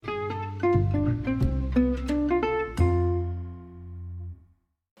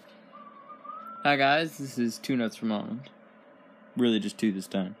Hi guys, this is Two Nuts from Almond. Really just two this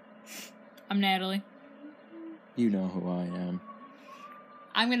time. I'm Natalie. You know who I am.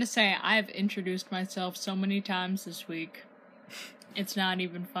 I'm gonna say I've introduced myself so many times this week. It's not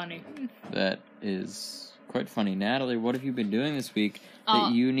even funny. That is quite funny. Natalie, what have you been doing this week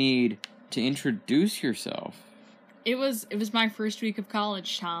that you need to introduce yourself? It was my first week of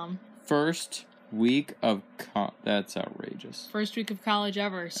college, Tom. First week of that's outrageous. First week of college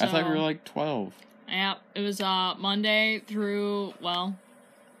ever. So, I thought you were like 12. Yeah, it was Monday through, well,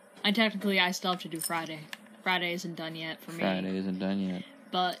 I still have to do Friday. Friday isn't done yet for me. Friday isn't done yet.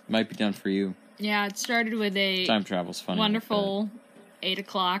 But might be done for you. Yeah, it started with a time travel's funny. Wonderful 8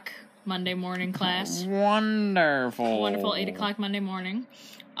 o'clock Monday morning class. Wonderful 8 o'clock Monday morning.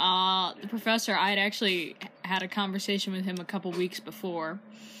 The professor, I had actually had a conversation with him a couple weeks before.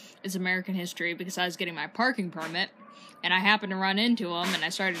 It's American history because I was getting my parking permit, and I happened to run into him, and I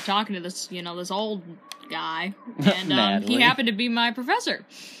started talking to this old guy, and he happened to be my professor.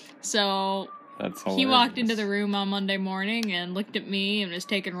 So that's hilarious. He walked into the room on Monday morning and looked at me and was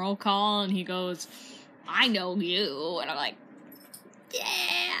taking roll call, and he goes, "I know you," and I'm like,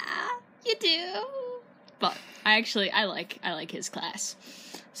 "Yeah, you do." But I like his class.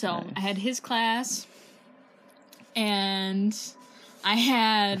 So nice. I had his class, and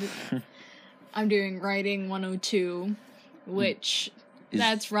I'm doing Writing 102, which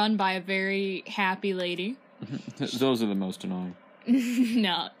that's run by a very happy lady. Those are the most annoying.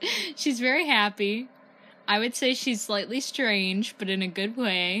 No, she's very happy. I would say she's slightly strange, but in a good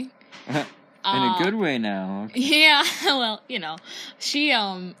way. In a good way now. Okay. Yeah, well, she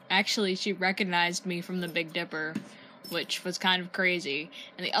she recognized me from the Big Dipper, which was kind of crazy.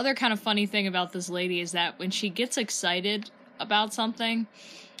 And the other kind of funny thing about this lady is that when she gets excited about something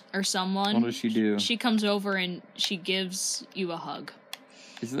or someone, what does she do? She comes over and she gives you a hug.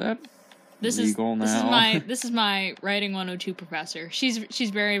 Is that legal now? This is my Writing 102 professor. She's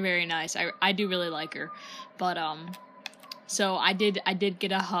very, very nice. I do really like her. But so I did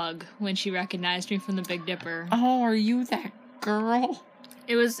get a hug when she recognized me from the Big Dipper. Oh, are you that girl?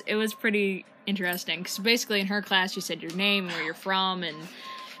 It was pretty interesting, because basically in her class she said your name and where you're from, and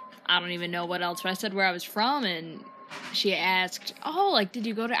I don't even know what else, but I said where I was from, and she asked, did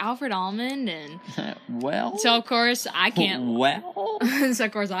you go to Alfred Almond? And well, so of course I can't. Well, so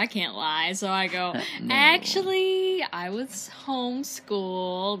of course I can't lie. So I go, no. Actually, I was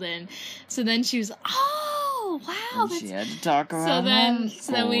homeschooled, and so then she was, oh wow. She had to talk about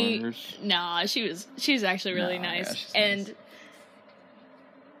she was actually really nice, yeah, and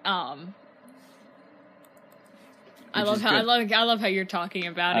nice. I love how you're talking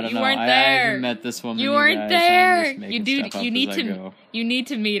about it. You weren't there. I haven't met this woman. You weren't there. You need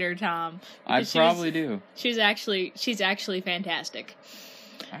to meet her, Tom. I probably do. She's actually fantastic.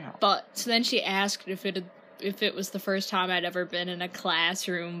 Wow. But so then she asked if it was the first time I'd ever been in a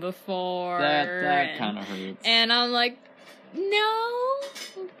classroom before. That kind of hurts. And I'm like, no.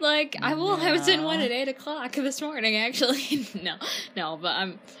 I was in one at 8 o'clock this morning, actually. No, but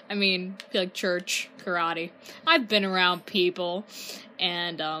I feel like church, karate. I've been around people,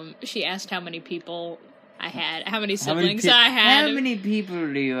 and she asked how many people I had, how many siblings I had. How many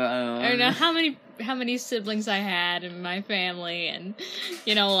people do you own? Or no, how many siblings I had in my family, and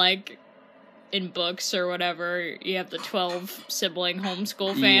in books or whatever, you have the 12 sibling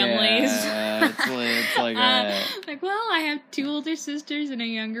homeschool families. Yeah, it's like I have 2 older sisters and a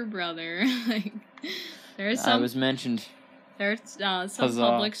younger brother. There's some. I was mentioned. There's some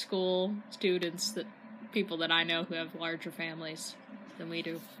public school students, people that I know who have larger families than we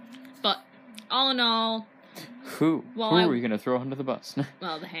do. But all in all, who are you gonna throw under the bus?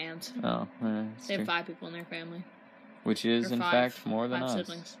 Well, the Hands. Oh, they have 5 people in their family. Which is, in fact, more than 5 us.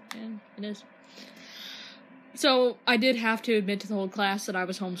 Siblings. Yeah, it is. So, I did have to admit to the whole class that I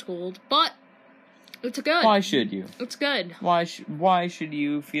was homeschooled, but it's good. Why should you? It's good. Why should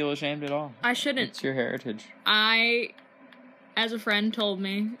you feel ashamed at all? I shouldn't. It's your heritage. As a friend told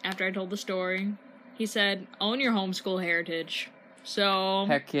me, after I told the story, he said, own your homeschool heritage. So...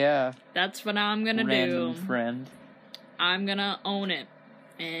 Heck yeah. That's what I'm gonna do. Random friend. I'm gonna own it.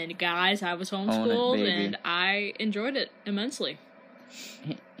 And guys, I was homeschooled, and I enjoyed it immensely.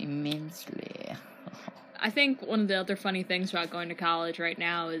 Immensely. I think one of the other funny things about going to college right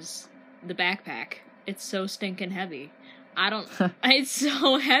now is the backpack. It's so stinking heavy. It's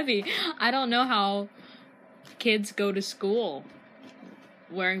so heavy. I don't know how kids go to school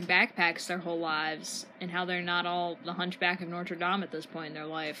wearing backpacks their whole lives, and how they're not all the Hunchback of Notre Dame at this point in their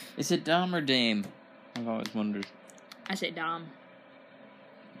life. Is it Dom or Dame? I've always wondered. I say Dom.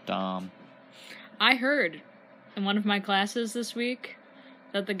 Dom. I heard in one of my classes this week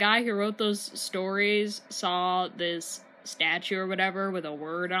that the guy who wrote those stories saw this statue or whatever with a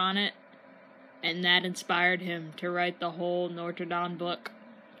word on it, and that inspired him to write the whole Notre Dame book.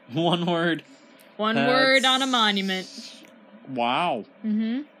 One word. One word on a monument. Wow.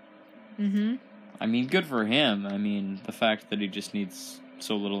 Mm-hmm. Mm-hmm. I mean, good for him. I mean, the fact that he just needs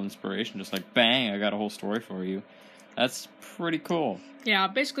so little inspiration, just like, bang, I got a whole story for you. That's pretty cool. Yeah,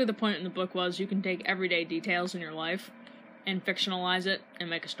 basically the point in the book was you can take everyday details in your life and fictionalize it and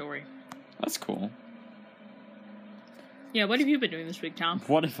make a story. That's cool. Yeah, what have you been doing this week, Tom?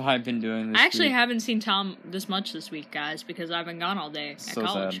 What have I been doing this week? I actually haven't seen Tom this much this week, guys, because I've been gone all day at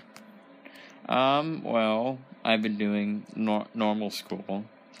college. Sad. Well, I've been doing normal school,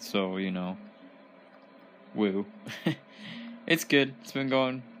 so, you know, woo. It's good. It's been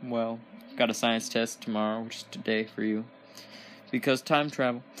going well. Got a science test tomorrow, which is today for you, because time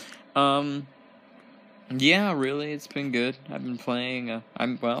travel. Yeah, really, it's been good. I've been playing. I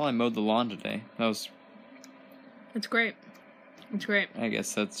mowed the lawn today. It's great. It's great. I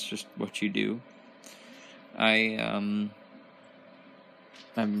guess that's just what you do. I've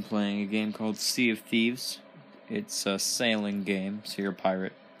been playing a game called Sea of Thieves. It's a sailing game, so you're a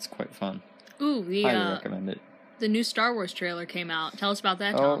pirate. It's quite fun. Ooh, highly recommend it. The new Star Wars trailer came out. Tell us about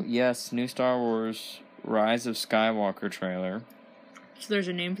that, Tom. Oh, yes, new Star Wars Rise of Skywalker trailer. So there's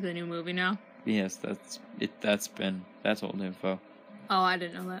a name for the new movie now? Yes, that's it. That's old info. Oh, I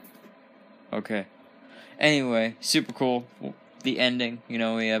didn't know that. Okay. Anyway, super cool. The ending, you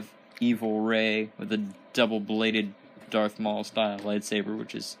know, we have evil Rey with a double-bladed Darth Maul style lightsaber,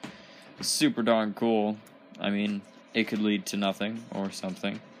 which is super darn cool. I mean, it could lead to nothing or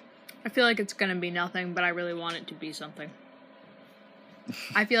something. I feel like it's gonna be nothing, but I really want it to be something.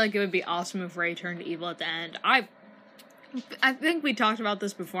 I feel like it would be awesome if Rey turned evil at the end. I think we talked about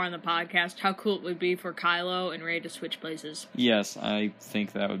this before on the podcast, how cool it would be for Kylo and Rey to switch places. Yes, I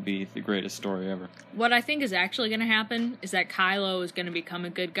think that would be the greatest story ever. What I think is actually going to happen is that Kylo is going to become a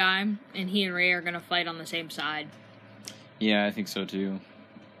good guy, and he and Rey are going to fight on the same side. Yeah, I think so too.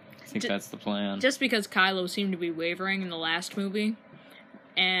 I think that's the plan. Just because Kylo seemed to be wavering in the last movie,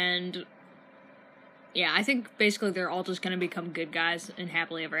 and yeah, I think basically they're all just going to become good guys and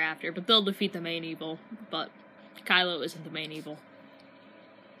happily ever after, but they'll defeat the main evil, but Kylo isn't the main evil.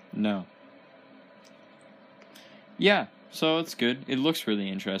 No. Yeah, so it's good. It looks really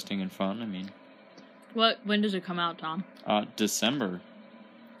interesting and fun. I mean, when does it come out, Tom? December.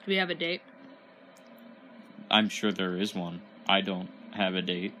 Do we have a date? I'm sure there is one. I don't have a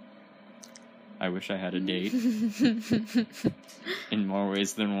date. I wish I had a date. In more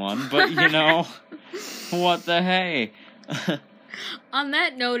ways than one, but you know, what the hey? On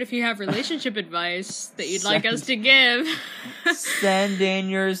that note, if you have relationship advice that you'd like us to give, send in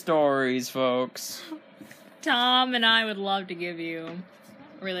your stories, folks. Tom and I would love to give you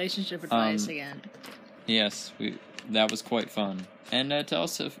relationship advice again. Yes, that was quite fun. And tell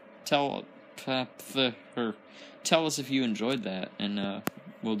us if you enjoyed that, and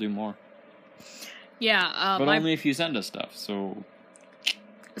we'll do more. Yeah, but only if you send us stuff. So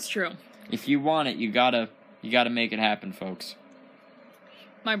it's true. If you want it, you gotta make it happen, folks.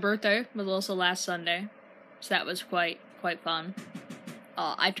 My birthday was also last Sunday, so that was quite fun.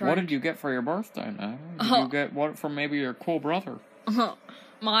 What did you get for your birthday, now? Did you get what from maybe your cool brother?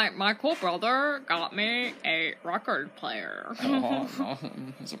 My cool brother got me a record player. Oh,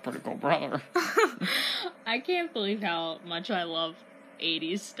 he's a pretty cool brother. I can't believe how much I love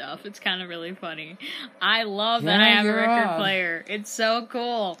 80s stuff. It's kind of really funny. I love that I have a record player. It's so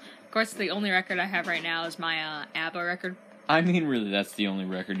cool. Of course, the only record I have right now is my ABBA record. I mean, really, that's the only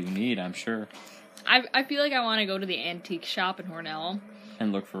record you need, I'm sure. I feel like I want to go to the antique shop in Hornell.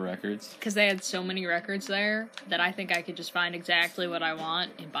 And look for records. Because they had so many records there that I think I could just find exactly what I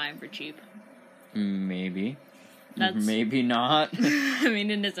want and buy them for cheap. Maybe. Maybe not. I mean,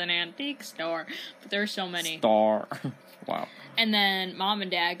 it is an antique store, but there are so many. Wow. And then Mom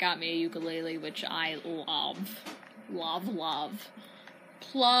and Dad got me a ukulele, which I love. Love.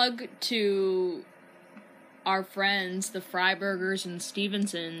 Plug to our friends, the Freiburgers and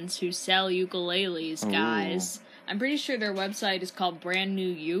Stevensons, who sell ukuleles, guys. Ooh. I'm pretty sure their website is called Brand New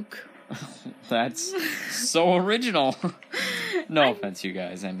Uke. That's so original. No offense, you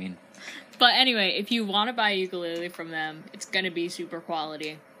guys, I mean. But anyway, if you want to buy a ukulele from them, it's going to be super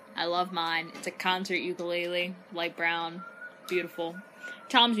quality. I love mine. It's a concert ukulele, light brown, beautiful.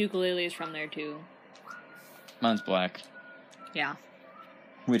 Tom's ukulele is from there too. Mine's black. Yeah.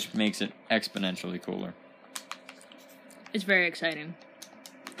 Which makes it exponentially cooler. It's very exciting.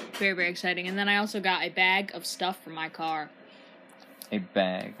 Very, very exciting. And then I also got a bag of stuff for my car. a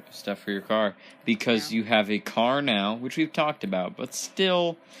bag of stuff for your car because you have a car now, which we've talked about, but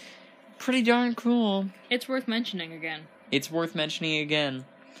still pretty darn cool. It's worth mentioning again. It's worth mentioning again.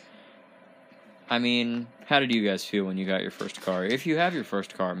 I mean, how did you guys feel when you got your first car? If you have your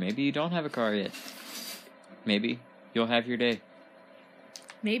first car, maybe you don't have a car yet. Maybe you'll have your day.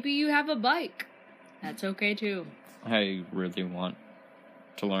 Maybe you have a bike. That's okay too. I really want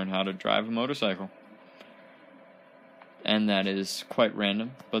to learn how to drive a motorcycle. And that is quite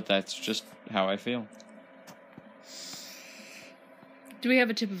random, but that's just how I feel. Do we have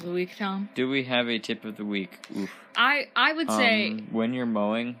a tip of the week, Tom? Do we have a tip of the week? Oof. I would say... when you're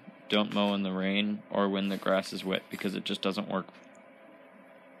mowing, don't mow in the rain or when the grass is wet, because it just doesn't work.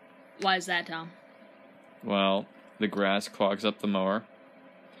 Why is that, Tom? Well, the grass clogs up the mower,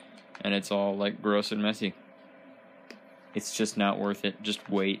 and it's all, like, gross and messy. It's just not worth it. Just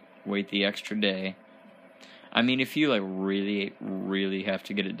wait the extra day. I mean, if you, like, really, really have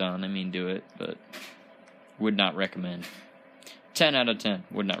to get it done, I mean, do it, but would not recommend. 10 out of 10,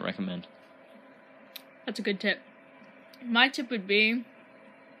 would not recommend. That's a good tip. My tip would be...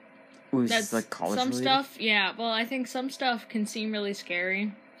 Ooh, that's like college some related? stuff, yeah, well, I think some stuff can seem really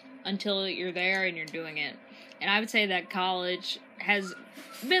scary until you're there and you're doing it. And I would say that college has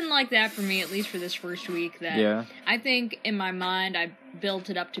been like that for me, at least for this first week. That Yeah. I think in my mind I built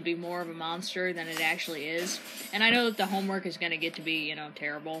it up to be more of a monster than it actually is. And I know that the homework is going to get to be,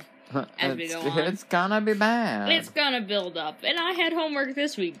 terrible as we go on. It's gonna be bad. It's going to build up. And I had homework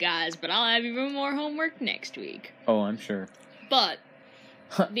this week, guys, but I'll have even more homework next week. Oh, I'm sure. But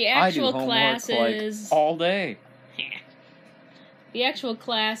the actual I do homework, classes... like, all day. The actual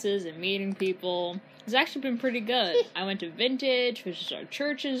classes and meeting people has actually been pretty good. I went to Vintage, which is our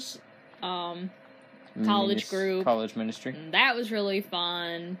church's college group. College ministry. And that was really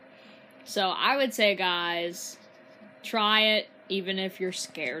fun. So I would say, guys, try it even if you're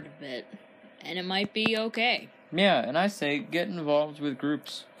scared of it. And it might be okay. Yeah, and I say get involved with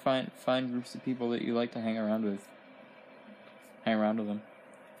groups. Find groups of people that you like to hang around with. Hang around with them.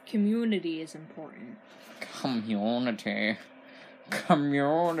 Community is important. Community.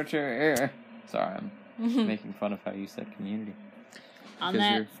 Sorry, I'm making fun of how you said community. On Because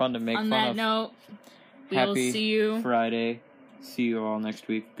that, you're fun to make on fun that of. note, we'll Happy see you. Friday. See you all next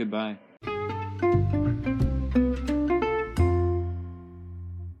week. Goodbye.